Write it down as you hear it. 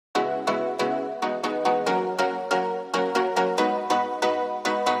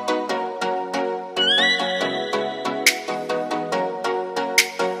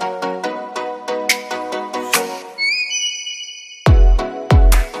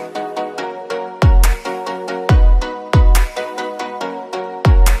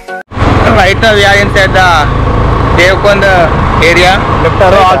Right now we are inside the Devkund area.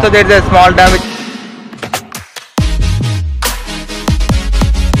 So also there is a small dam.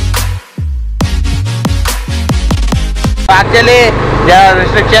 Actually, there are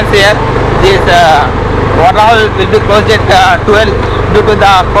restrictions here. This waterfall will be closed at 12 due to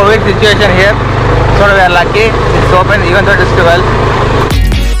the COVID situation here. So we are lucky it's open even though it is 12.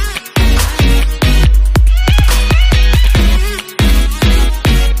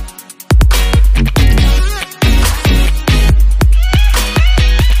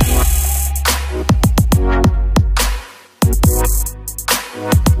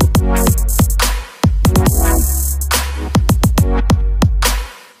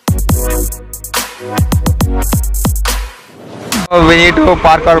 We need to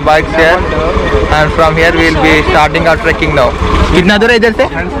park our bikes here, and from here we will be starting our trekking now. कितना दूर है इधर से?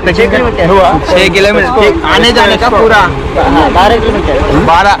 6 kilometre. आने जाने का पूरा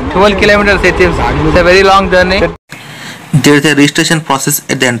 12 kilometers. It's a very long journey. There is a registration process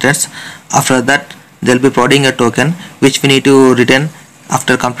at the entrance. After that, they will be providing a token which we need to return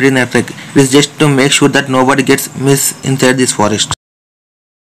after completing the trek. It is just to make sure that nobody gets missed inside this forest.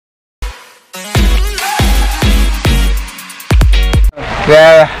 We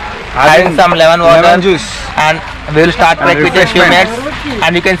are having some lemon juice, and we will start trek within few minutes.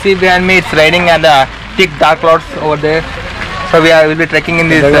 And you can see behind me it's raining and thick dark clouds over there. So we will be trekking in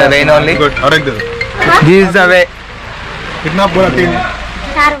this rain only. This is the way.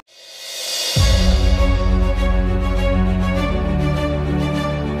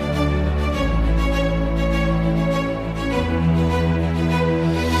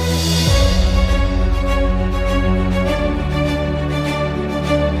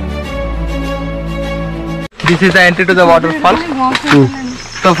 This is the entry to the waterfall.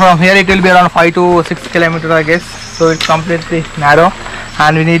 So from here it will be around 5 to 6 kilometers, I guess. So it's completely narrow,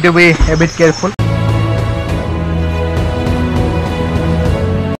 and we need to be a bit careful.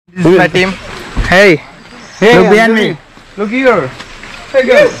 This is my team. Hey, look behind me. Look here. Hey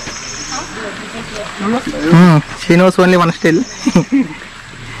girl. She knows only one still.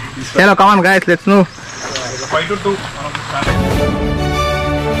 Hello, come on guys, let's move. 5 to 2.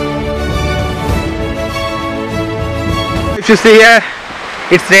 If you see here,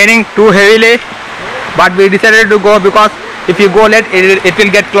 it's raining too heavily, but we decided to go because if you go late, it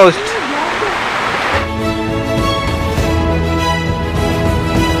will get closed.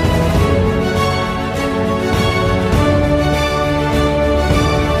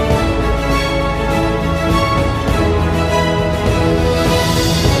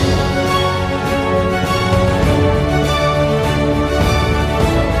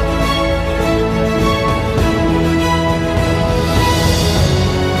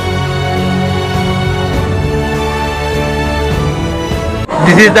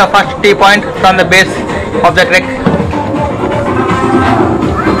 This is the first tea point from the base of the trek.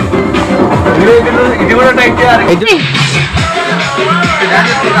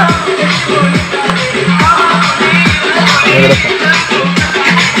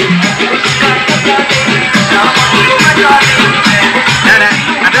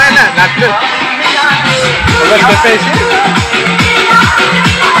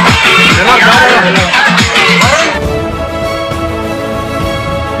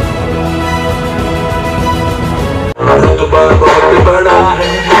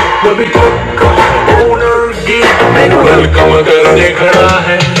 Welcome करने खड़ा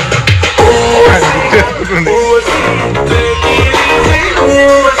है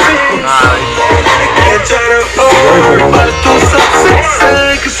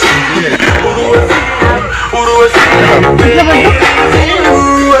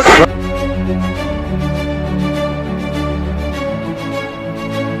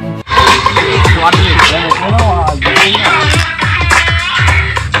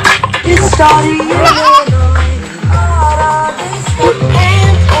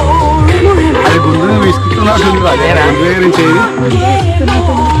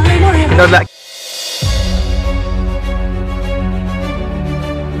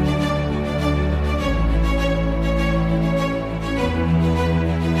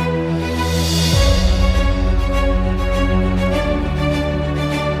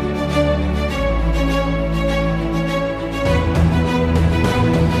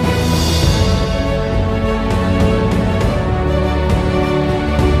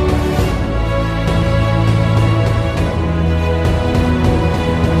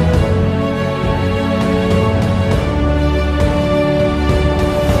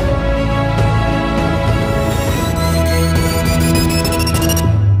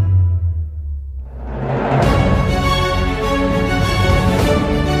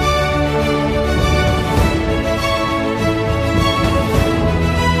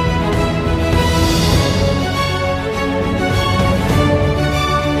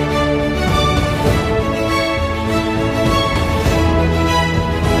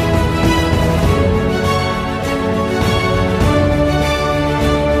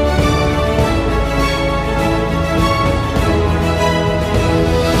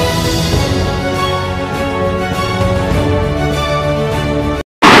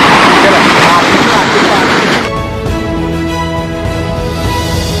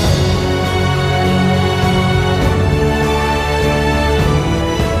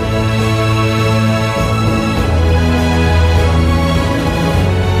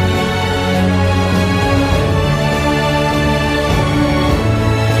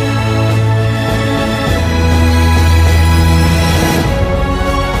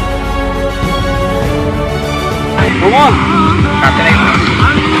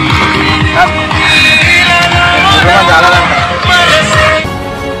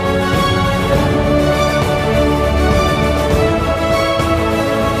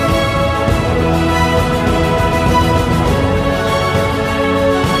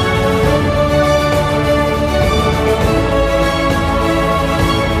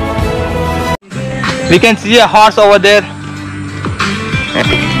We can see a horse over there.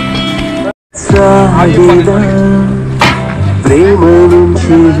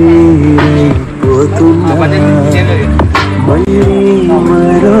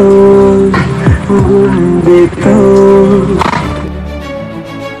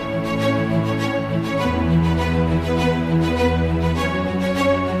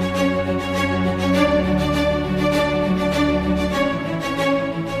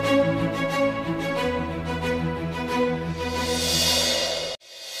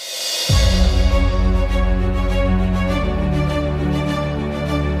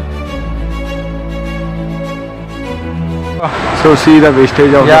 So see the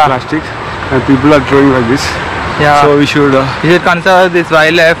wastage of the Yeah. plastic, and people are throwing like this. Yeah. So we should conserve this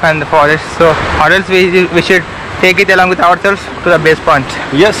wildlife and the forest. So, or else we should take it along with ourselves to the base point.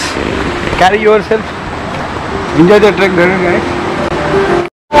 yes, carry yourself. Enjoy the trek, guys.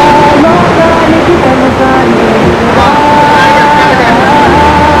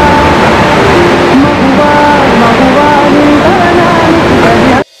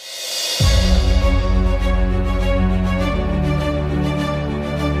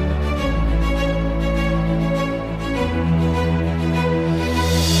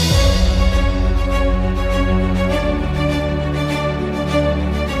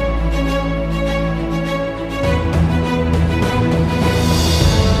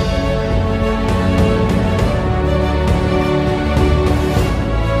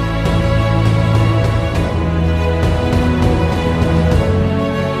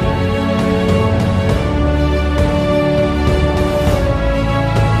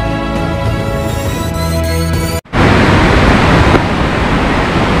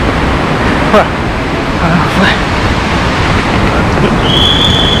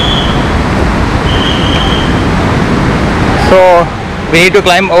 So we need to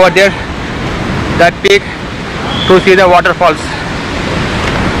climb over there, that peak, to see the waterfalls.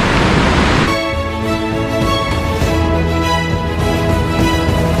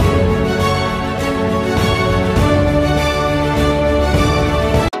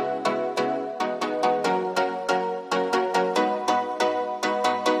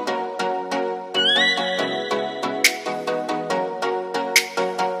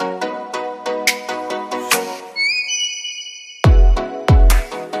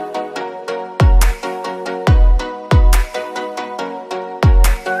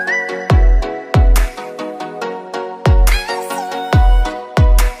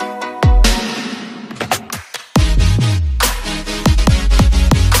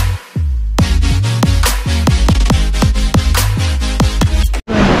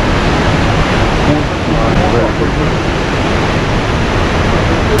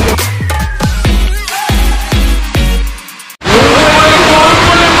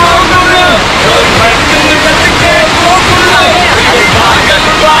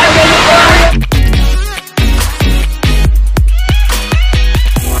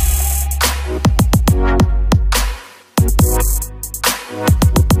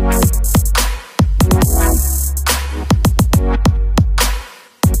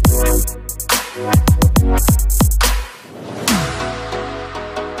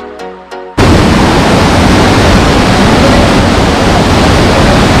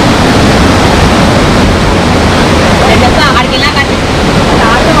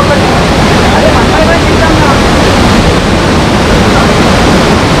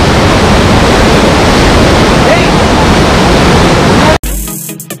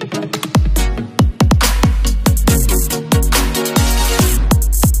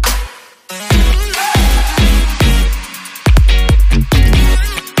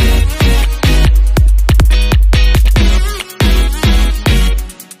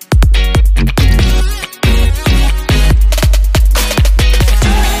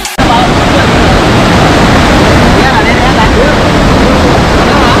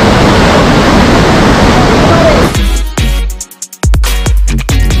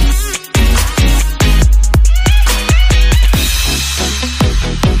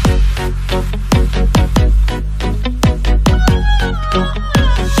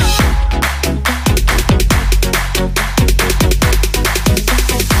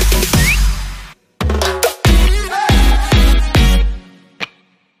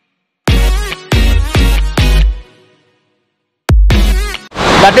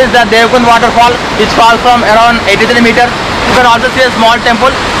 That is the Devkund Waterfall, which falls from around 83 meters. You can also see a small temple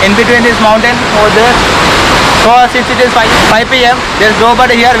in between this mountain over there. So since it is 5 p.m, there is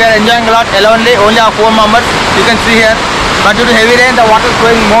nobody here. We are enjoying a lot alonely. Only our 4 members. You can see here. But due to heavy rain, the water is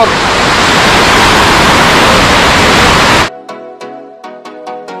flowing more.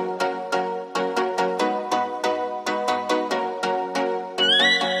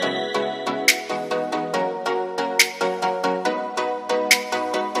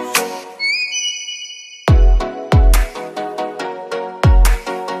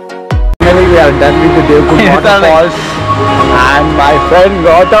 are done with the Devkund Waterfalls. And my friend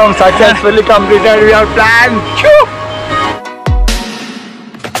Gautam successfully completed your plan.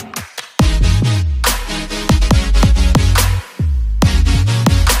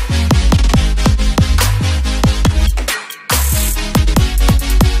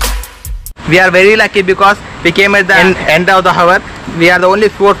 We are very lucky because we came at the end of the hour. We are the only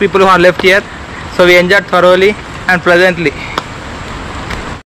 4 people who are left here. So we enjoyed thoroughly and pleasantly.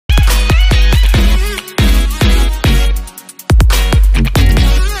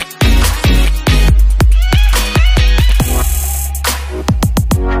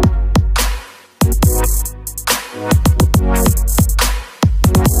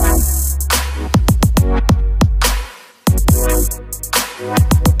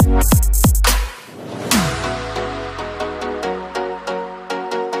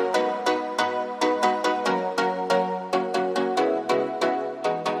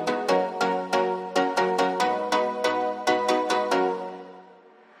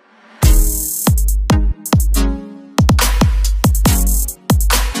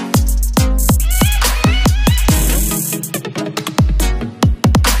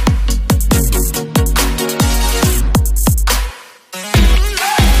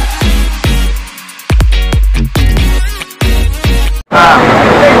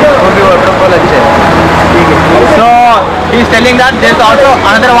 So he is telling that there is also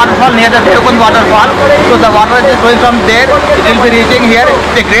another waterfall near the Devkund Waterfall. So the water is just going from there. It will be reaching here.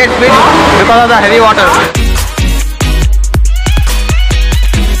 It's a great speed because of the heavy water.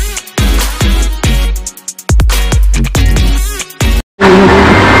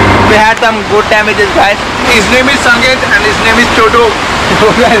 We had some good time with this guy. His name is Sanget and his name is Chotu.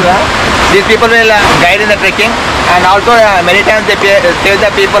 These people will guide in the trekking, and also many times they tell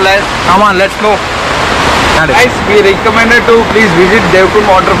the people like, come on, let's move. Guys, we recommended to please visit Devkund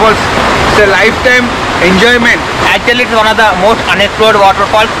Waterfalls. It's a lifetime enjoyment. Actually, it's one of the most unexplored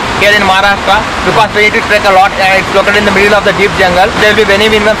waterfalls here in Maharashtra because we need to trek a lot. It's located in the middle of the deep jungle. There will be many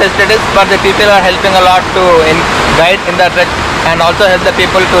minimum facilities, but the people are helping a lot to guide in the trek and also help the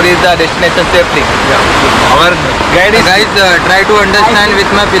people to reach the destination safely. Our guide is Guys, try to understand with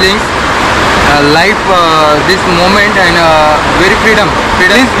my feelings. Life, this moment and very freedom.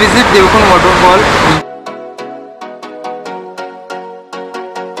 Please visit Devkund Waterfall.